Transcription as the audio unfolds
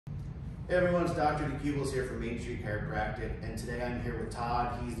Hey everyone, it's Dr. DeCubellis here from Main Street Chiropractic, and today I'm here with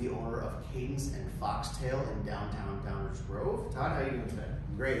Todd. He's the owner of Cadence and Fox Tail in downtown Downers Grove. Todd, how are you doing today?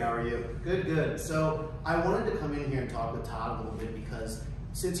 Great, how are you? Good, good. So I wanted to come in here and talk with Todd a little bit because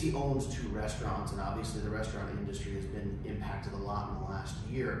since he owns 2 restaurants, and obviously the restaurant industry has been impacted a lot in the last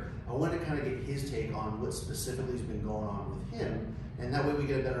year, I wanted to kind of get his take on what specifically has been going on with him, and that way we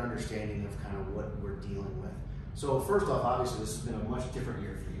get a better understanding of kind of what we're dealing with. So first off, obviously this has been a much different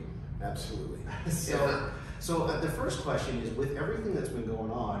year for you. Absolutely. So the first question is, with everything that's been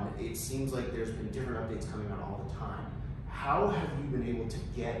going on, it seems like there's been different updates coming out all the time. How have you been able to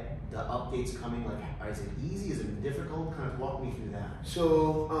get the updates coming? Like, is it easy? Has it been difficult? Kind of walk me through that.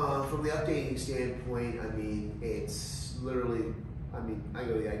 So from the updating standpoint, I mean, it's literally, I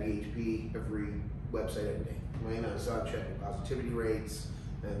go to the IDHP every website every day. Right? So I'm checking positivity rates,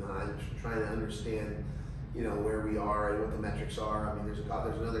 and I'm trying to understand, you know, where we are and what the metrics are. I mean, there's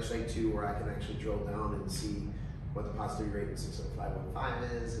another site too where I can actually drill down and see what the positivity rate in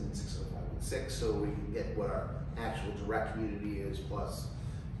 60515 is and 60516, so we can get what our actual direct community is, plus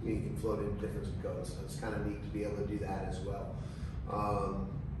we can float in different zip codes. So it's kind of neat to be able to do that as well.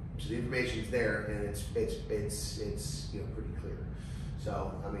 So the information's there, and it's you know, pretty clear.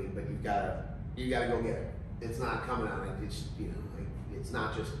 So I mean, but you gotta go get it. It's not coming out like it's, you know, like it's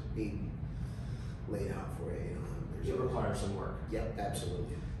not just being laid out for you. It requires some work. Yep,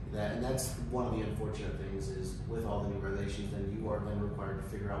 absolutely. And that's one of the unfortunate things is with all the new regulations, then you are then required to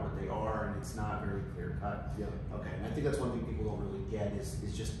figure out what they are, and it's not very clear cut. Yep. Okay, and I think that's one thing people don't really get is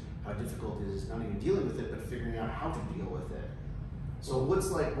just how difficult it is not even dealing with it, but figuring out how to deal with it. So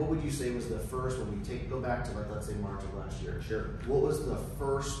what would you say was the first, when we go back to, like, let's say March of last year? Sure. What was the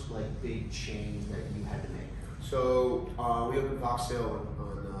first big change that you had to make? So we opened Fox Tail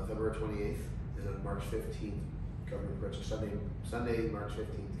on February 28th, and on March 15th, Governor Pritzker, Sunday, March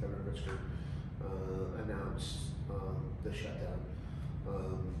 15th, Governor Pritzker announced the shutdown,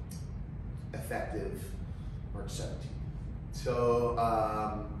 effective March 17th. So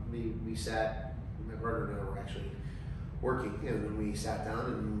we sat, my partner and I were actually working, and then we sat down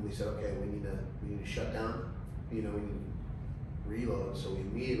and we said, okay, we need to shut down, you know, we need to reload. So we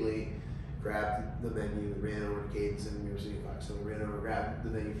immediately grabbed the menu and ran over to Cadence and University of Fox. So we ran over and grabbed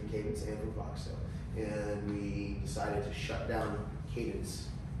the menu from Cadence and from Fox Tail, and we decided to shut down Cadence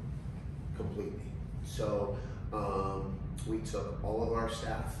completely. So we took all of our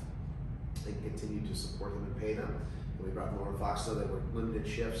staff and continued to support them and pay them. And we brought them over to Fox Tail. They were limited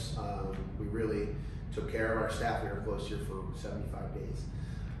shifts. We really took care of our staff. We were closed here for 75 days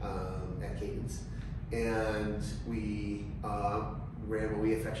at Cadence, and we ran what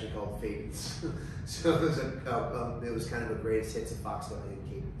we affectionately called Fadence. So it was kind of a greatest hits of Fox Tail and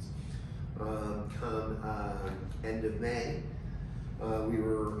Cadence. Come end of May, we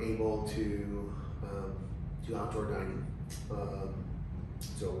were able to do outdoor dining.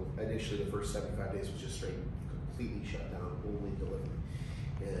 So initially the first 75 days was just straight, completely shut down, only delivery.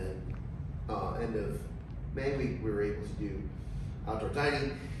 And end of May, we were able to do outdoor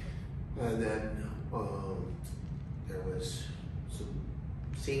dining, and then there was some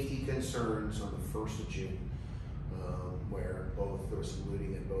safety concerns on the 1st of June, where there was some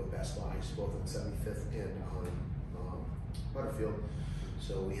looting at both Best Buys, both on 75th and on Butterfield.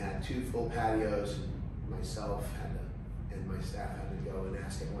 So we had 2 full patios, and myself and my staff had to go and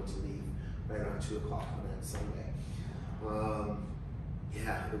ask everyone to leave right around 2 o'clock on that Sunday.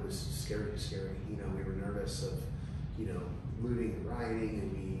 Yeah, it was scary. You know, we were nervous of, you know, looting and rioting,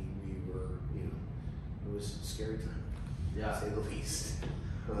 and we were, you know, it was a scary time, to say the least.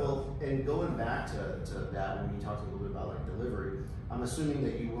 Well, and going back to that, when you talked a little bit about like delivery, I'm assuming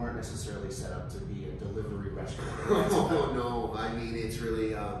that you weren't necessarily set up to be a delivery restaurant. Oh, no, I mean, it's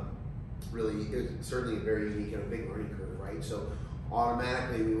really, it's certainly a very unique and a big learning curve, right? So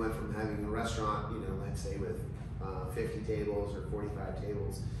automatically we went from having a restaurant, you know, let's say with 50 tables or 45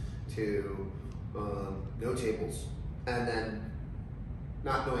 tables to no tables, and then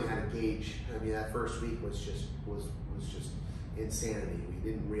not knowing how to gauge. I mean, that first week was just insanity. We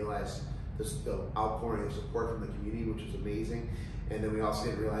didn't realize the outpouring of support from the community, which was amazing, and then we also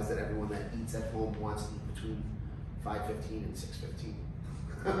didn't realize that everyone that eats at home wants to eat between 5:15 and 6:15.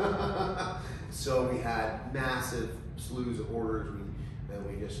 So we had massive slews of orders, and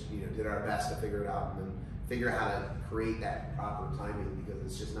we just, you know, did our best to figure it out, and then figure out how to create that proper timing, because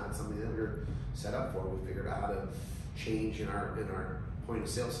it's just not something that we're set up for. We figured out how to change in our point of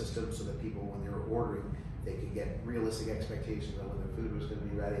sale system so that people, when they were ordering, they could get realistic expectations on when their food was going to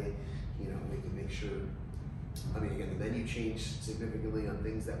be ready. You know, we could make sure, I mean, again, the menu changed significantly on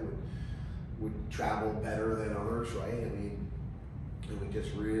things that would travel better than others, right? I mean, and we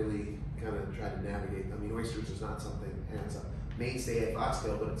just really kind of tried to navigate. I mean, oysters is not something, and it's a mainstay at Fox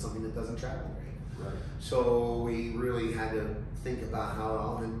Tail, but it's something that doesn't travel great. Right. So we really had to think about how it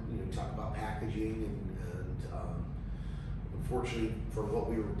all, and talk about packaging, and unfortunately for what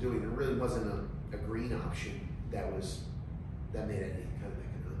we were doing, there really wasn't a green option that made any kind of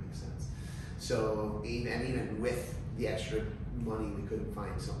economic sense. So even with the extra money, we couldn't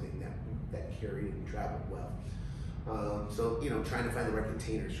find something that carried and traveled well. So trying to find the right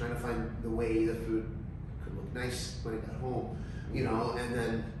containers, trying to find the way the food could look nice when it got home, and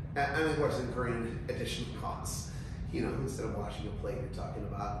then of course incurring additional costs. Instead of washing a plate, you're talking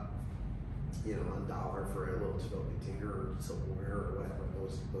about $1 for a little to-go container or silverware or whatever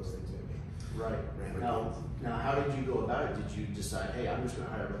those things may be. Right. Now, how did you go about it? Did you decide, hey, I'm just going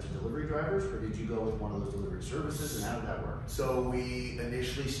to hire a bunch of delivery drivers, or did you go with one of those delivery services, and how did that work? So we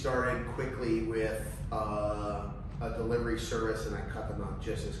initially started quickly with a delivery service, and I cut them out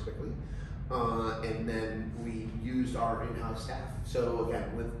just as quickly. And then we used our in-house staff. So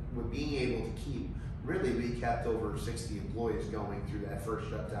again, with being able to keep, really we kept over 60 employees going through that first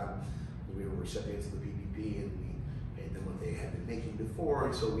shutdown. We were recipients of the PPP, and we paid them what they had been making before,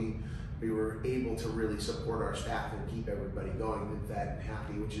 and so we were able to really support our staff and keep everybody going and fed and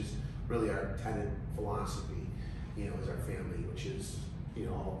happy, which is really our tenant philosophy, is our family, which is,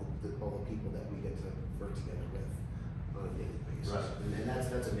 all the people that we get to work together with on a daily basis. Right, and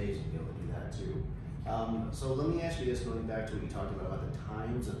that's amazing to be able to do that too. So let me ask you this, going back to what you talked about the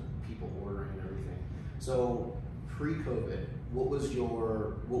times of people ordering and everything. So pre-COVID, what was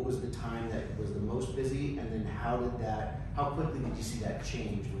the time that was the most busy, and then how quickly did you see that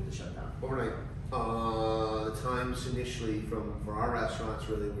change with the shutdown? Overnight. The times initially for our restaurants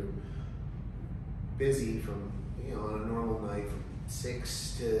really were busy from, on a normal night from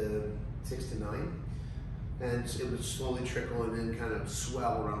 6 to 9. And it would slowly trickle and then kind of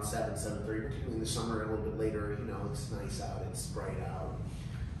swell around 7:30, particularly in the summer, a little bit later. It's nice out, it's bright out,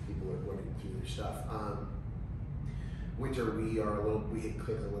 people are working through their stuff. Winter, we hit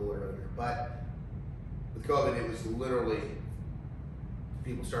click a little earlier, but with COVID, it was literally,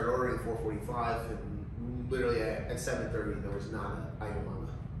 people started ordering at 4:45, and literally at 7:30, there was not an item on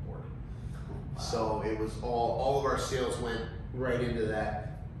the board. Wow. So it was all of our sales went right into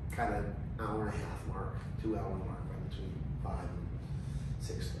that kind of hour and a half mark, 2 hour mark, right between 5 and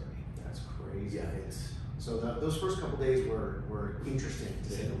 6:30. That's crazy. Yeah, so those first couple days were interesting to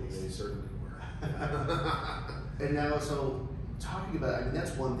say the least. They certainly were. And now, so talking about,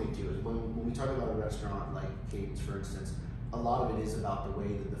 that's one thing too, is when we talk about a restaurant like Cadence, for instance, a lot of it is about the way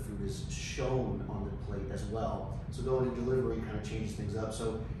that the food is shown on the plate as well. So going to delivery kind of changes things up.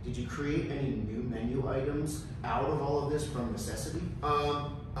 So did you create any new menu items out of all of this from necessity?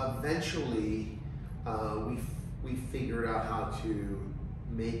 Eventually, we figured out how to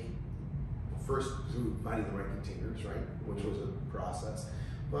make first through finding the right containers, right, which was a process.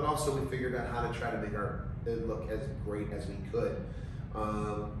 But also we figured out how to try to make it look as great as we could.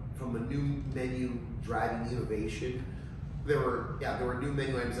 From a new menu driving innovation, there were new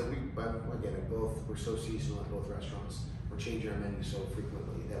menu items that we're so seasonal at both restaurants. We're changing our menu so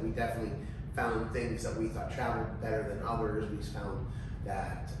frequently that we definitely found things that we thought traveled better than others. We found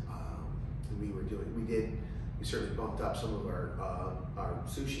that we certainly bumped up some of our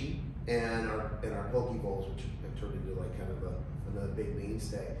sushi and our poke bowls, which have turned into like kind of another big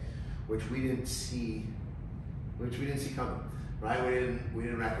mainstay, which we didn't see coming, right? We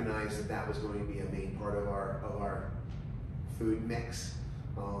didn't recognize that was going to be a main part of our food mix,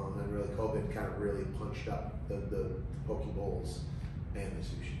 and really COVID kind of really punched up the poke bowls and the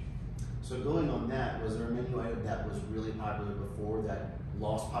sushi. So going on that, was there a menu item that was really popular before that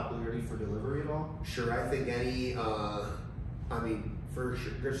lost popularity for delivery at all? Sure, I think for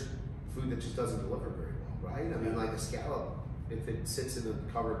sure, there's food that just doesn't deliver very well, right? I mean, like a scallop, if it sits in a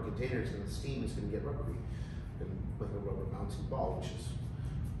covered container, it's going to steam, it's going to get rubbery, and like a rubber bouncing ball, which is,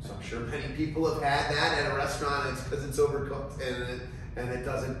 so I'm sure many people have had that at a restaurant. It's because it's overcooked and it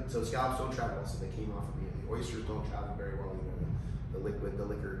doesn't. So scallops don't travel, so they came off immediately. Oysters don't travel very well either. The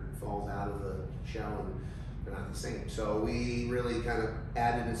liquor falls out of the shell, and they're not the same. So we really kind of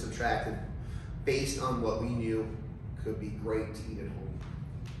added and subtracted based on what we knew could be great to eat at home.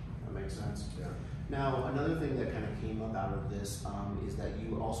 That makes sense. Yeah. Now, another thing that kind of came up out of this is that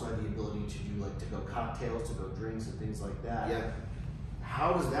you also had the ability to do like to-go cocktails, to-go drinks, and things like that. Yeah.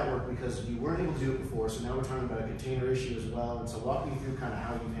 How does that work? Because you weren't able to do it before, so now we're talking about a container issue as well. And so walk me through kind of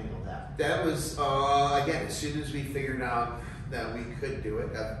how you handled that. That was, again, as soon as we figured out that we could do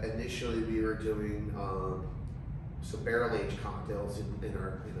it, initially we were doing some barrel-aged cocktails in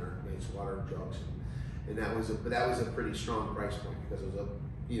our nice water jugs and that was a pretty strong price point because it was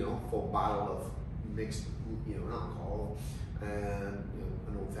a full bottle of mixed alcohol and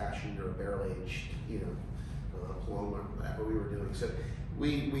an old fashioned or a barrel aged Paloma or whatever we were doing. So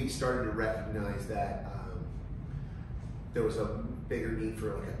we started to recognize that there was a bigger need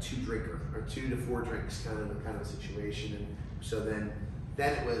for like a 2-drinker or 2 to 4 drinks kind of situation. And so then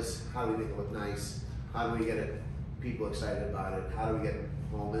it was, how do we make it look nice? How do we get people excited about it? How do we get it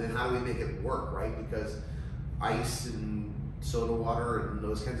home? And then how do we make it work, right? Because ice and soda water and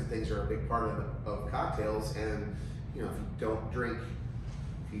those kinds of things are a big part of cocktails. And if you don't drink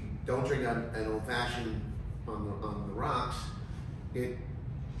an old fashioned on the rocks, it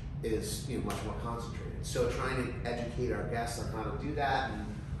is much more concentrated. So trying to educate our guests on how to do that and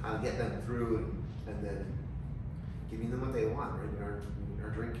how to get them through, and then giving them what they want. Right, our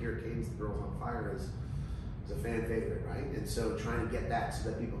drink here at Cadence, the Girls on Fire, is a fan favorite, right? And so trying to get that so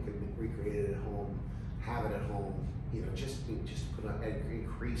that people can recreate it at home, have it at home. Just put on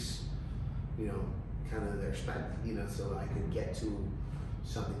increase, kind of their spend. So I could get to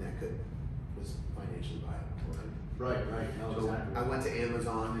something that was financially viable. Right. Right. No, So exactly. I went to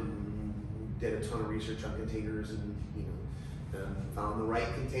Amazon and did a ton of research on containers, and found the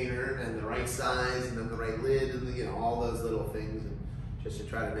right container and the right size, and then the right lid, and all those little things, and just to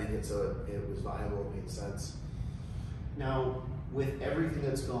try to make it so it was viable and made sense. Now, with everything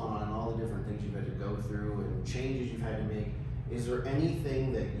that's gone on, all the different things you've had to go through and changes you've had to make, is there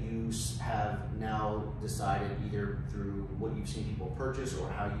anything that you have now decided, either through what you've seen people purchase or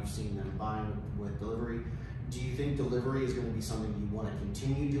how you've seen them buying with delivery? Do you think delivery is going to be something you want to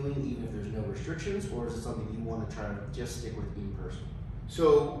continue doing even if there's no restrictions, or is it something you want to try to just stick with in person?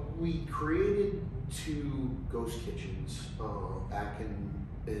 So we created 2 ghost kitchens back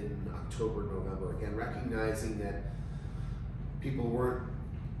in October, November, again recognizing that people weren't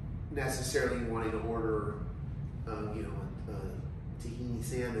necessarily wanting to order tahini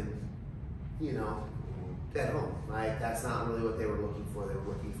salmon at home. Like, that's not really what they were looking for. They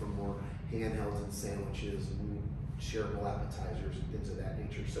were looking for more handhelds and sandwiches and shareable appetizers and things of that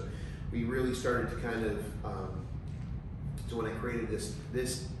nature. So we really started to kind of, so when I created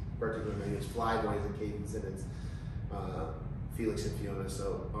this particular menu, it's Flyboys at Cadence, and it's Felix and Fiona,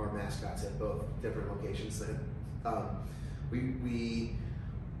 so our mascots at both different locations. And we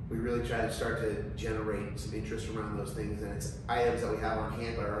really try to start to generate some interest around those things, and it's items that we have on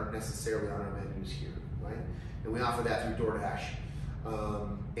hand but aren't necessarily on our menus here, right? And we offer that through DoorDash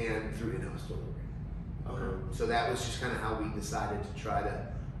and through in-house delivery. Okay. So that was just kind of how we decided to try to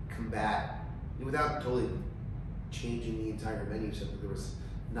combat, without totally changing the entire menu, so that there was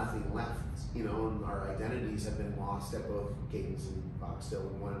nothing left, and our identities have been lost at both Cadence and Fox Tail.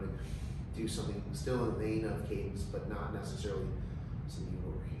 We wanted to do something still in the vein of Cadence, but not necessarily something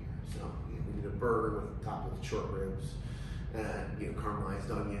over here. So we did a burger with topped with short ribs and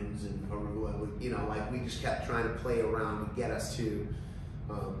caramelized onions and arugula. Like, we just kept trying to play around to get us to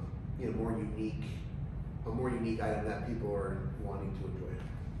a more unique item that people are wanting to enjoy.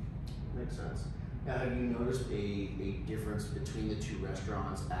 Makes sense. Now, have you noticed a difference between the 2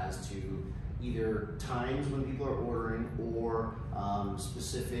 restaurants as to either times when people are ordering or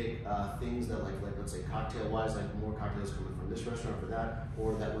specific things that, like let's say cocktail-wise, like more cocktails coming from this restaurant for that,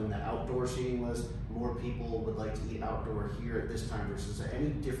 or that when the outdoor seating was, more people would like to eat outdoor here at this time versus any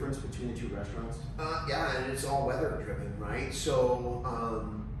difference between the 2 restaurants? Yeah, and it's all weather driven, right? So,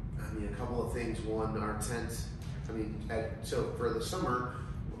 a couple of things. One, our tent. So for the summer,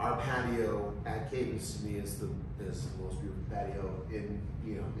 our patio at Cadence, to me, is the most beautiful patio in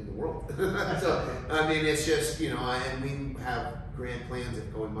the world. So it's just and we have grand plans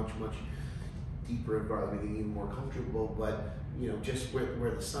of going much deeper and farther, making it even more comfortable. But just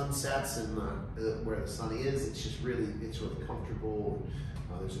where the sun sets and where the sun is, it's really comfortable.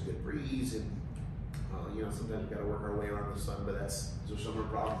 There's a good breeze, and sometimes we got to work our way around the sun, but there's summer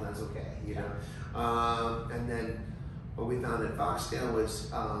problems. That's okay, and then what we found at Fox Tail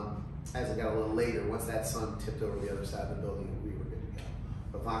was, as it got a little later, once that sun tipped over the other side of the building, we were good to go.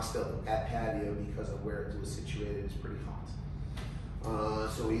 But Fox Tail, at patio, because of where it was situated, is pretty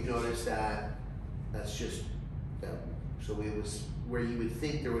hot. So we noticed that's just, so it was where you would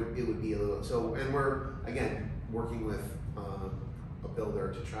think it would be a little, so, and we're, again, working with a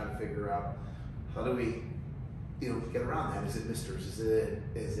builder to try to figure out how do we, get around that. Is it misters?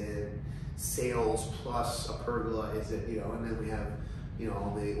 Is it sails plus a pergola? Is it, and then we have,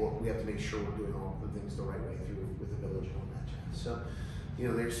 we have to make sure we're doing all the things the right way through with the village and all that jazz. So,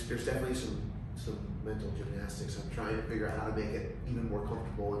 there's definitely some mental gymnastics. I'm trying to figure out how to make it even more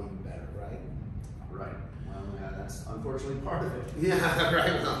comfortable and even better, right? Right. Well, yeah, that's unfortunately part of it. Yeah,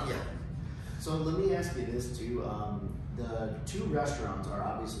 right. Well, yeah. So let me ask you this too. The two restaurants are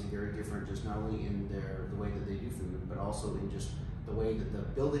obviously very different, just not only in the way that they do food, but also in just the way that the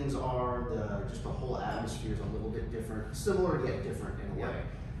buildings are. Just the whole atmosphere is a little bit different, similar yet different in a way.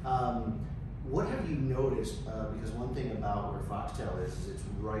 What have you noticed? Because one thing about where Fox Tail is it's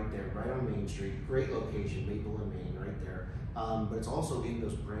right there, right on Main Street. Great location, Maple and Main, right there. But it's also in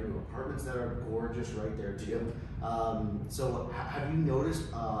those brand new apartments that are gorgeous right there too. So have you noticed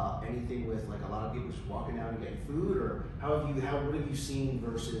anything with like a lot of people just walking out and getting food, or what have you seen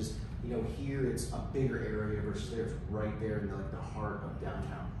versus, you know, here it's a bigger area versus there it's right there in like the heart of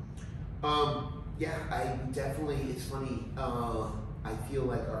downtown? Yeah, I definitely. It's funny. I feel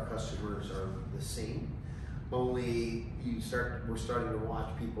like our customers are the same. Only we're starting to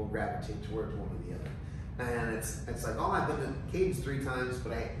watch people gravitate towards one or the other. And it's like, oh, I've been to Cadence 3 times,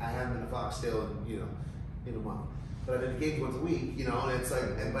 but I haven't been to Fox Tail in a month. But I've been to Cadence once a week, you know, and it's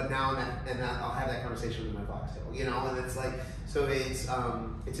like, but now I'll have that conversation with my Fox Tail, you know, and it's like, so it's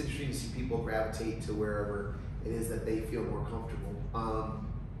interesting to see people gravitate to wherever it is that they feel more comfortable,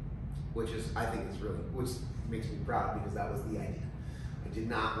 which makes me proud, because that was the idea. I did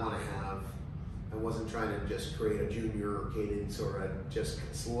not want to I wasn't trying to just create a junior Cadence or just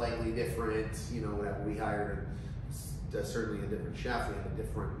slightly different, you know, whatever. We hired certainly a different chef. We had a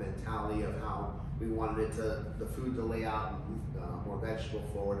different mentality of how we wanted the food to lay out, and more vegetable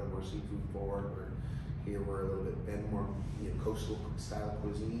forward and more seafood forward. Here we're a little bit more, you know, coastal style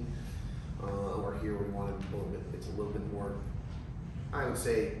cuisine. Or here we wanted it's a little bit more, I would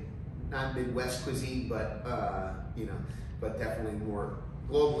say, not Midwest cuisine, but you know, but definitely more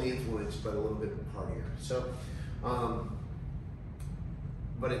globally influenced, but a little bit heartier. So,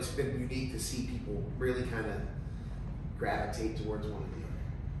 but it's been unique to see people really kind of gravitate towards one or the other.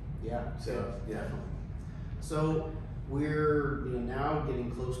 Yeah. So yeah. Definitely. So we're now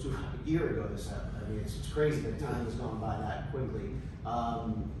getting close to a year ago this happened. I mean, it's crazy that time has gone by that quickly,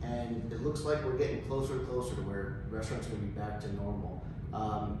 and it looks like we're getting closer and closer to where restaurants are going to be back to normal.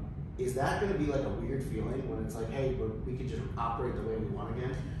 Is that going to be like a weird feeling when it's like, hey, we could just operate the way we want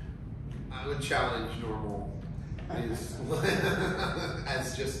again? I would challenge normal as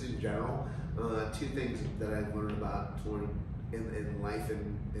just in general. 2 things that I've learned about in life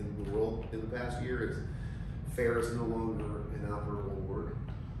and in the world in the past year is fair is no longer an operable word.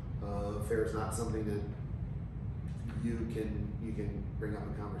 Fair is not something that you can bring up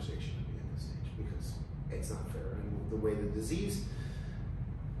in conversation at this stage, because it's not fair. And the way the disease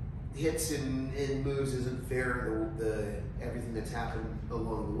hits and moves isn't fair. Everything that's happened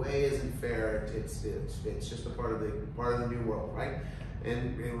along the way isn't fair. It's just a part of the new world, right?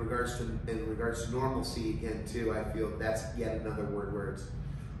 And in regards to normalcy, again too, I feel that's yet another word where it's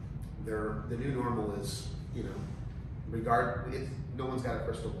the new normal is, you know, no one's got a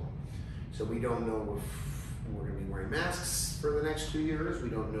crystal ball, so we don't know if we're going to be wearing masks for the next 2 years. We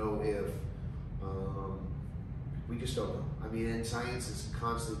don't know if we just don't know. I mean, and science is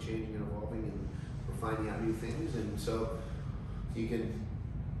constantly changing and evolving, and we're finding out new things. And so you can,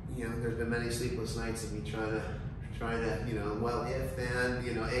 you know, there's been many sleepless nights of me trying to, you know, well, if then,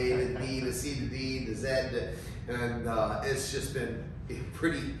 you know, A to B to C to D to Z, and it's just been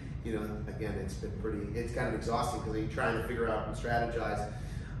pretty, you know, again, it's kind of exhausting, because you're trying to figure out and strategize.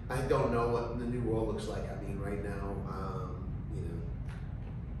 I don't know what the new world looks like. I mean, right now, you know,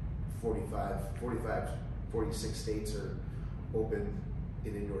 46 states are open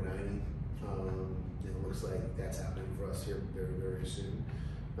in indoor dining. It looks like that's happening for us here very, very soon.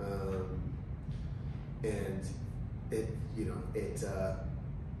 And it, you know, it's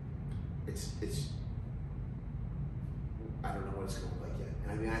I don't know what it's going to look like yet.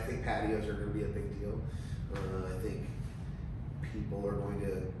 I mean, I think patios are going to be a big deal. I think people are going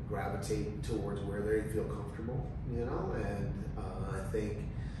to gravitate towards where they feel comfortable, you know, and I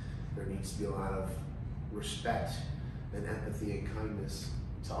think there needs to be a lot of respect and empathy and kindness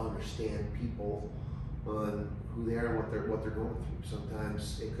to understand people on who they are and what they're going through.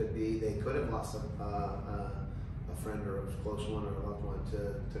 Sometimes it could be they could have lost a friend or a close one or a loved one to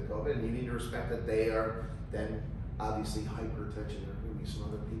COVID, and you need to respect that they are then obviously hypertension. There are going to be some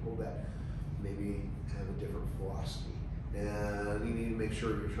other people that maybe have a different philosophy, and you need to make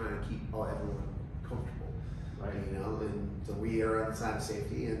sure you're trying to keep everyone comfortable, right? You know, and so we are on the side of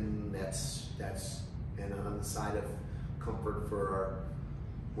safety, and that's and on the side of comfort for our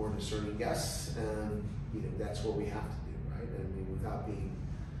more discerning guests, and you know that's what we have to do, right? I mean, without being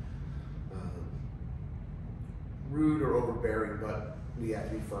rude or overbearing, but we have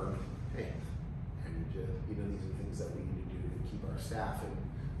to be firm. Hey, and you know, these are things that we need to do to keep our staff and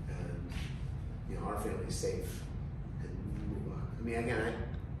you know our families safe and move on. I mean, again,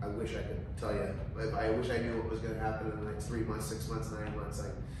 I wish I could tell you. I wish I knew what was going to happen in the next 3 months, 6 months, 9 months.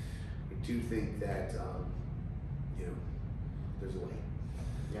 I do think that you know, there's a way.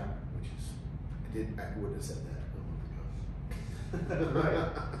 Yeah. Which is, I wouldn't have said that a month ago. Right.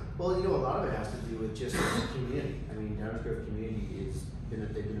 Well, you know, a lot of it has to do with just community. I mean, Downers Grove community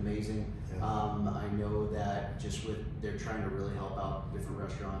they've been amazing. Yeah. I know that just they're trying to really help out different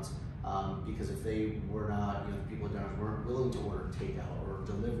restaurants. Because if they were not, you know, the people at Downers weren't willing to order takeout or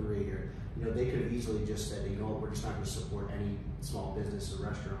delivery, or, you know, they could have easily just said, you know what, we're just not going to support any small business or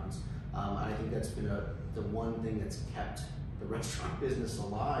restaurants. I think that's been the one thing that's kept the restaurant business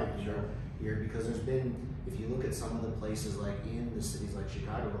alive, you know, here, because there's been, if you look at some of the places like in the cities like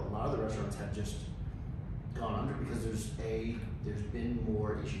Chicago, a lot of the restaurants have just gone under because there's been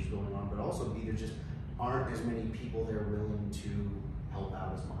more issues going on, but also B, there just aren't as many people there willing to help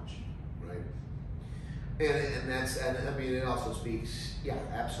out as much. Right. And I mean, it also speaks, yeah,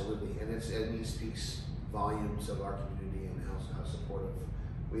 absolutely, and it speaks volumes of our community and how supportive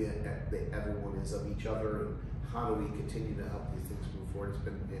everyone is of each other, and how do we continue to help these things move forward.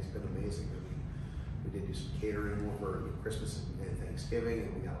 It's been amazing. I mean, we did do some catering over Christmas and Thanksgiving,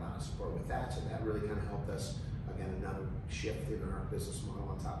 and we got a lot of support with that, so that really kind of helped us. Again, another shift in our business model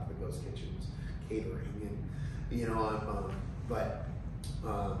on top of the ghost kitchens, catering, and you know,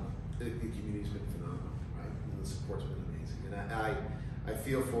 the community's been phenomenal, right? And the support's been amazing, and I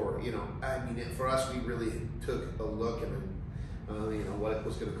feel for, you know, I mean, for us, we really took a look and you know, what it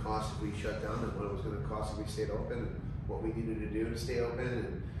was going to cost if we shut down, and what it was going to cost if we stayed open, and what we needed to do to stay open,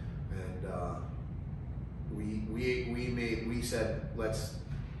 and we said, let's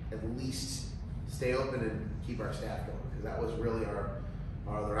at least stay open and keep our staff going, because that was really our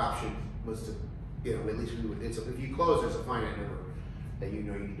other option, was to, you know, at least we would. If you close, there's a finite number that you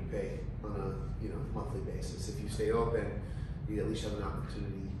know you need to pay on a, you know, monthly basis. If you stay open, you at least have an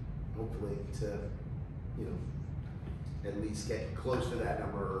opportunity, hopefully, to, you know, at least get close to that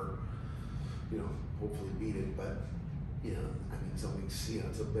number, or, you know, hopefully beat it. But, you know, I mean, some weeks, you know,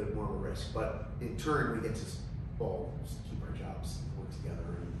 it's a bit more of a risk. But in turn, we get to all keep our jobs, work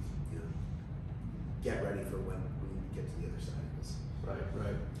together, and, you know, get ready for when we get to the other side of this.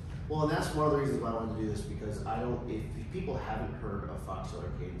 Right. Well, and that's one of the reasons why I wanted to do this, because if people haven't heard of Fox Tail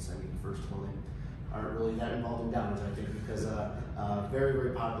or Cadence, I mean, first of all, they aren't really that involved in Downers, I think, because very,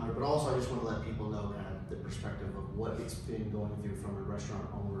 very popular. But also, I just want to let people know kind of the perspective of what it's been going through from a restaurant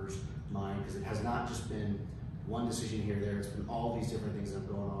owner's mind, because it has not just been one decision here or there. It's been all these different things that have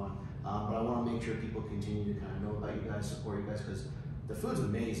gone on. But I want to make sure people continue to kind of know about you guys, support you guys, because the food's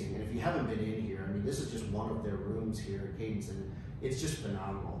amazing. And if you haven't been in here, I mean, this is just one of their rooms here at Cadence, and it's just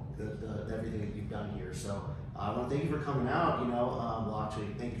phenomenal, everything that you've done here. So I want to thank you for coming out. You know, well, actually,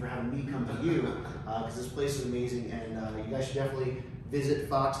 thank you for having me come to you, because this place is amazing, and you guys should definitely visit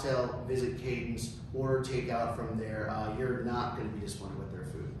Fox Tail, visit Cadence, order takeout from there. You're not going to be disappointed with their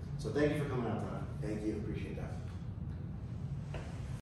food. So thank you for coming out, Todd.